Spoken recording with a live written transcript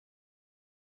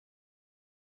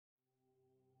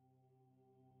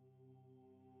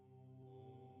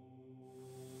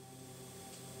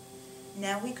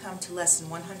Now we come to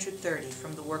Lesson 130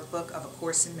 from the Workbook of A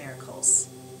Course in Miracles.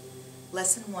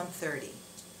 Lesson 130.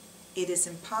 It is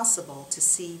impossible to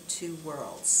see two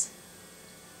worlds.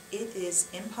 It is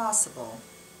impossible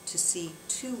to see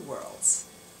two worlds.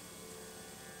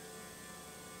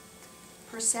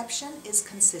 Perception is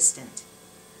consistent.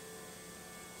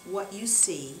 What you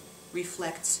see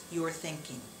reflects your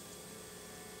thinking.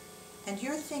 And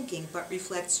your thinking but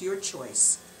reflects your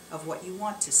choice of what you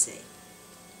want to see.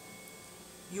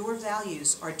 Your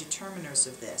values are determiners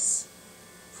of this.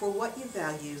 For what you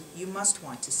value, you must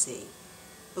want to see,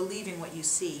 believing what you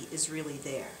see is really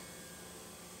there.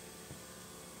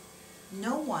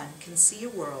 No one can see a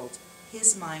world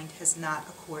his mind has not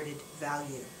accorded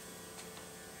value.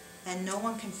 And no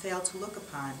one can fail to look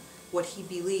upon what he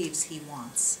believes he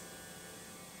wants.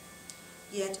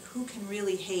 Yet who can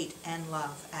really hate and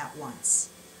love at once?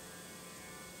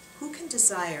 Who can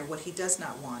desire what he does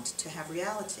not want to have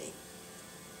reality?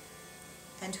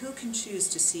 And who can choose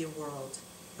to see a world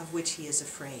of which he is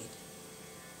afraid?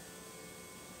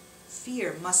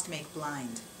 Fear must make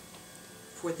blind,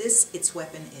 for this its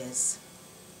weapon is.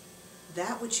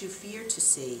 That which you fear to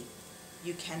see,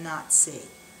 you cannot see.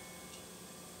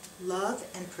 Love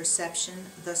and perception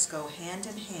thus go hand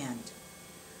in hand,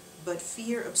 but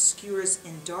fear obscures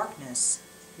in darkness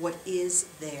what is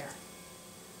there.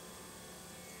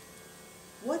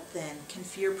 What then can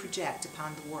fear project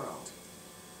upon the world?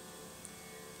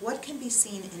 What can be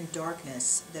seen in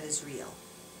darkness that is real?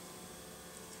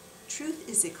 Truth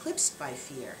is eclipsed by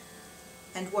fear,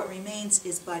 and what remains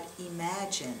is but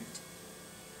imagined.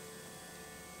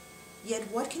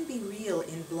 Yet what can be real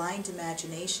in blind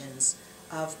imaginations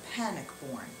of panic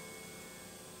born?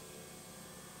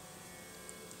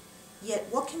 Yet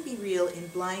what can be real in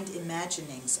blind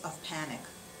imaginings of panic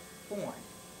born?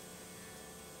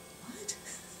 What?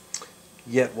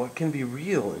 Yet what can be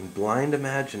real in blind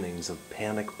imaginings of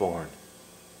panic born?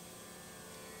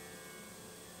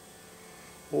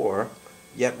 Or,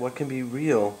 yet what can be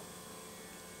real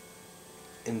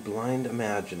in blind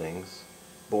imaginings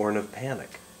born of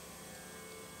panic?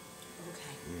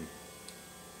 Okay.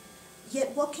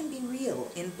 Yet what can be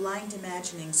real in blind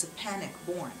imaginings of panic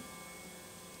born?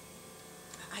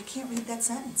 I can't read that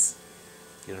sentence.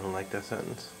 You don't like that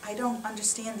sentence? I don't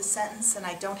understand the sentence and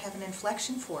I don't have an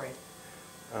inflection for it.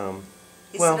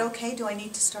 Is well, it okay? Do I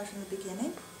need to start from the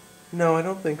beginning? No, I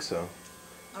don't think so.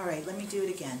 All right, let me do it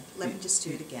again. Let me just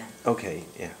do it again. Okay,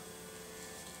 yeah.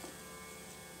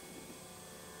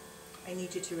 I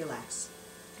need you to relax.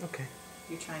 Okay.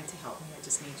 You're trying to help me. I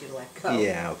just need you to let go.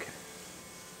 Yeah, okay.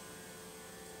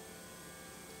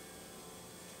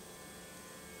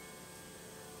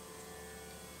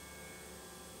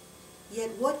 Yet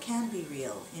what can be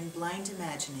real in blind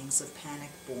imaginings of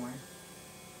panic born?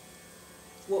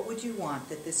 What would you want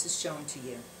that this is shown to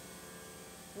you?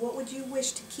 What would you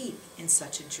wish to keep in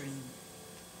such a dream?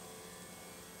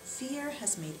 Fear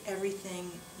has made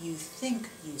everything you think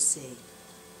you see.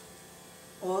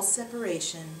 All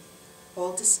separation,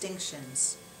 all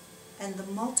distinctions, and the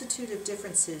multitude of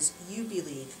differences you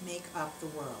believe make up the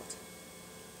world.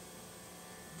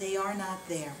 They are not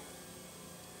there.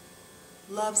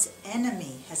 Love's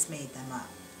enemy has made them up.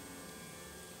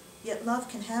 Yet love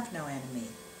can have no enemy,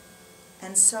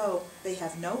 and so they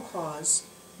have no cause,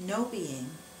 no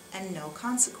being, and no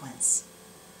consequence.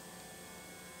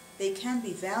 They can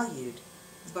be valued,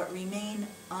 but remain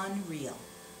unreal.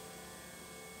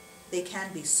 They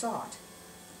can be sought,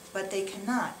 but they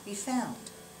cannot be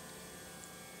found.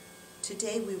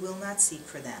 Today we will not seek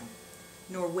for them,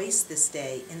 nor waste this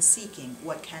day in seeking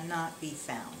what cannot be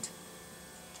found.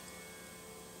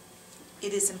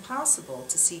 It is impossible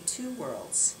to see two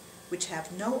worlds which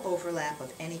have no overlap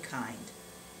of any kind.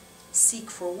 Seek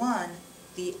for one,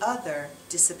 the other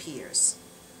disappears.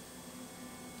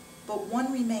 But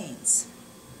one remains.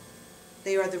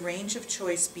 They are the range of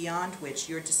choice beyond which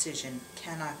your decision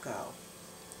cannot go.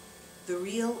 The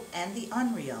real and the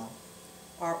unreal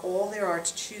are all there are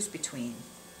to choose between,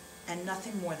 and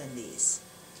nothing more than these.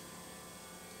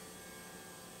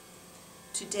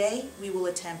 Today, we will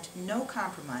attempt no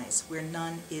compromise where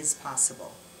none is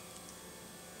possible.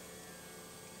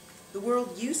 The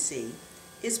world you see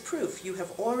is proof you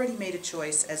have already made a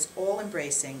choice as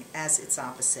all-embracing as its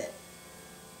opposite.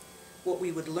 What we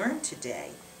would learn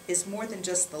today is more than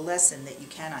just the lesson that you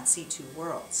cannot see two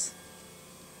worlds.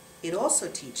 It also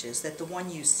teaches that the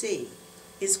one you see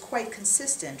is quite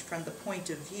consistent from the point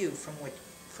of view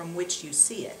from which you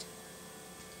see it.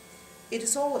 It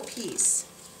is all a piece,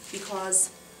 because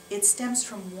it stems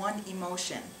from one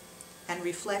emotion and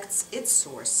reflects its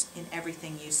source in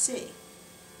everything you see.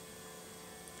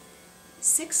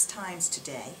 6 times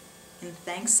today, In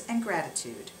thanks and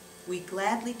gratitude, we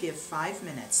gladly give 5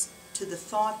 minutes to the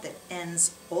thought that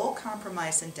ends all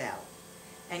compromise and doubt,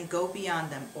 and go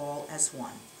beyond them all as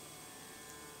one.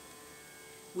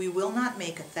 We will not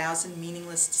make 1,000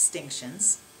 meaningless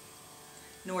distinctions,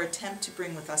 nor attempt to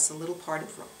bring with us a little part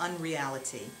of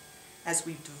unreality, as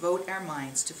we devote our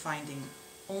minds to finding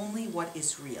only what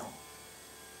is real.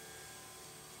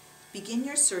 Begin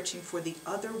your searching for the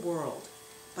other world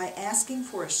by asking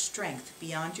for a strength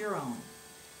beyond your own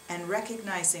and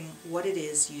recognizing what it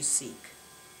is you seek.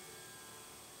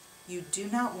 You do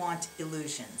not want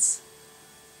illusions.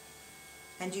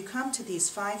 And you come to these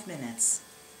 5 minutes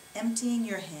emptying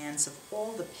your hands of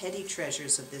all the petty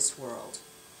treasures of this world.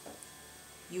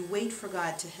 You wait for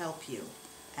God to help you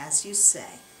as you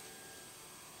say,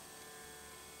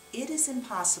 "It is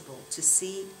impossible to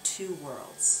see 2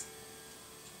 worlds.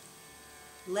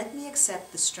 Let me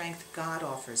accept the strength God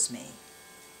offers me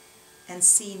and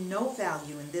see no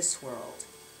value in this world,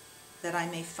 that I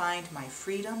may find my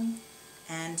freedom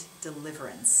and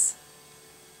deliverance."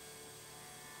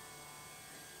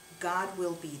 God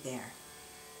will be there,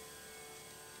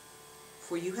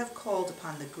 for you have called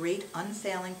upon the great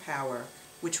unfailing power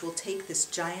which will take this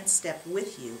giant step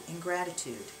with you in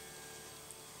gratitude.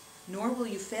 Nor will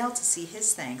you fail to see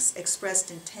His thanks expressed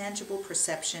in tangible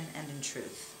perception and in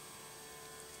truth.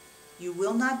 You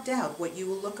will not doubt what you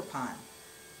will look upon,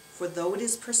 for though it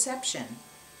is perception,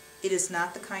 it is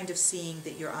not the kind of seeing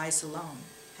that your eyes alone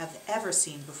have ever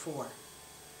seen before.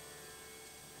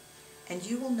 And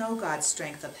you will know God's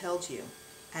strength upheld you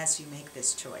as you make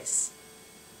this choice.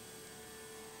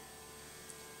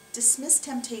 Dismiss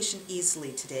temptation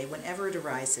easily today whenever it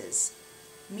arises,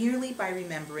 merely by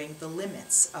remembering the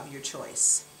limits of your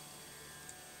choice.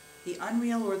 The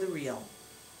unreal or the real,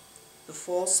 the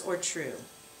false or true,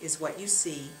 is what you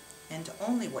see and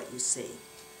only what you see.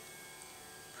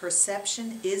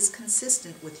 Perception is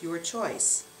consistent with your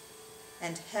choice,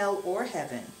 and hell or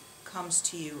heaven comes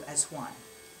to you as one.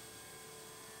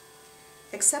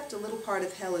 Accept a little part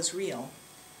of hell as real,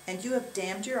 and you have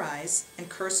damned your eyes and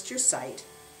cursed your sight,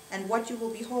 and what you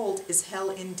will behold is hell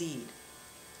indeed.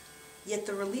 Yet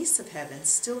the release of heaven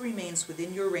still remains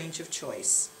within your range of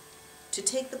choice, to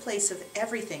take the place of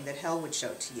everything that hell would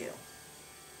show to you.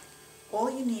 All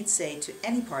you need say to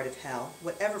any part of hell,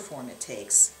 whatever form it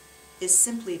takes, is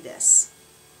simply this: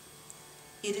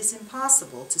 "It is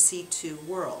impossible to see 2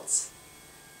 worlds.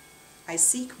 I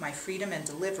seek my freedom and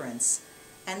deliverance,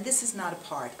 and this is not a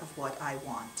part of what I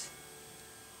want."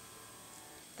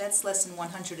 That's lesson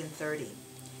 130.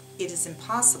 It is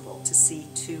impossible to see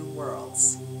 2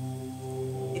 worlds.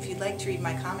 If you'd like to read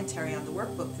my commentary on the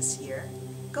workbook this year,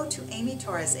 go to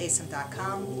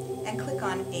amytorresasem.com and click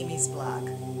on Amy's blog.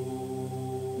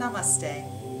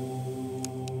 Namaste.